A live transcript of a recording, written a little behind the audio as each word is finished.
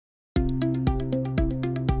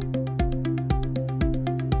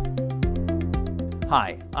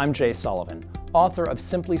Hi, I'm Jay Sullivan, author of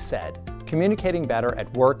Simply Said, Communicating Better at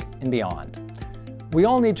Work and Beyond. We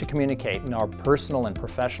all need to communicate in our personal and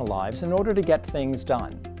professional lives in order to get things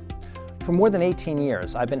done. For more than 18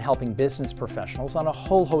 years, I've been helping business professionals on a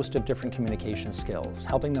whole host of different communication skills,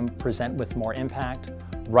 helping them present with more impact,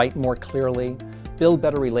 write more clearly, build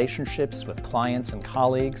better relationships with clients and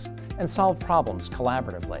colleagues, and solve problems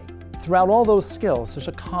collaboratively. Throughout all those skills, there's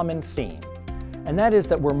a common theme, and that is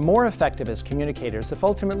that we're more effective as communicators if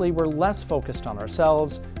ultimately we're less focused on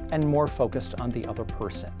ourselves and more focused on the other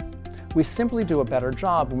person. We simply do a better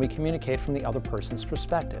job when we communicate from the other person's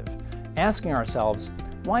perspective, asking ourselves,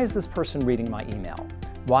 why is this person reading my email?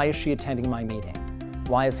 Why is she attending my meeting?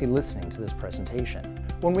 Why is he listening to this presentation?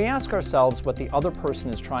 When we ask ourselves what the other person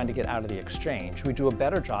is trying to get out of the exchange, we do a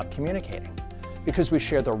better job communicating, because we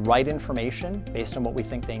share the right information based on what we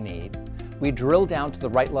think they need. We drill down to the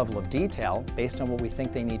right level of detail based on what we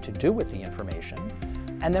think they need to do with the information.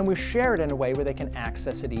 And then we share it in a way where they can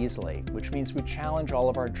access it easily, which means we challenge all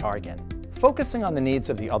of our jargon. Focusing on the needs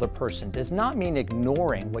of the other person does not mean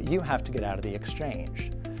ignoring what you have to get out of the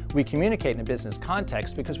exchange. We communicate in a business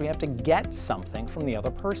context because we have to get something from the other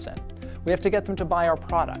person. We have to get them to buy our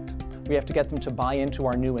product. We have to get them to buy into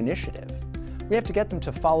our new initiative. We have to get them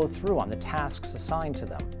to follow through on the tasks assigned to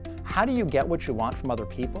them. How do you get what you want from other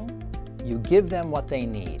people? You give them what they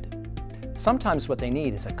need. Sometimes what they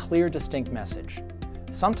need is a clear, distinct message.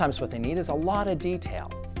 Sometimes what they need is a lot of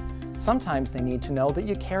detail. Sometimes they need to know that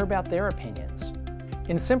you care about their opinions.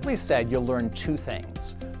 In Simply Said, you'll learn two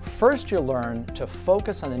things. First, you'll learn to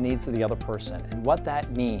focus on the needs of the other person and what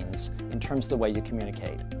that means in terms of the way you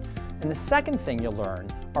communicate. And the second thing you'll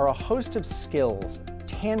learn are a host of skills,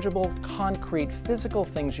 tangible, concrete, physical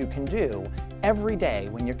things you can do every day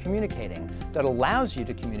when you're communicating that allows you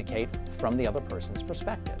to communicate from the other person's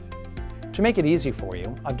perspective. To make it easy for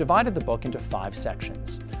you, I've divided the book into 5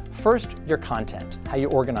 sections. First, your content, how you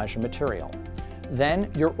organize your material.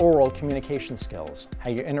 Then, your oral communication skills,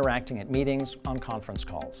 how you're interacting at meetings, on conference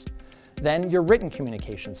calls. Then, your written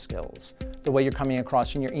communication skills, the way you're coming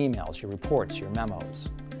across in your emails, your reports, your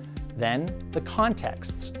memos. Then, the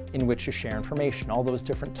contexts in which you share information, all those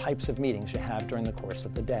different types of meetings you have during the course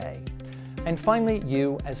of the day. And finally,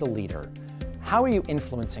 you as a leader. How are you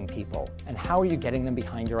influencing people, and how are you getting them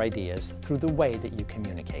behind your ideas through the way that you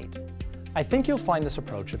communicate? I think you'll find this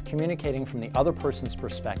approach of communicating from the other person's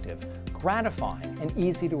perspective gratifying and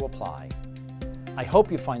easy to apply. I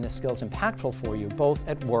hope you find the skills impactful for you both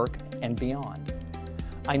at work and beyond.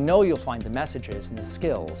 I know you'll find the messages and the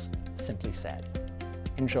skills simply said.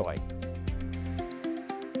 Enjoy.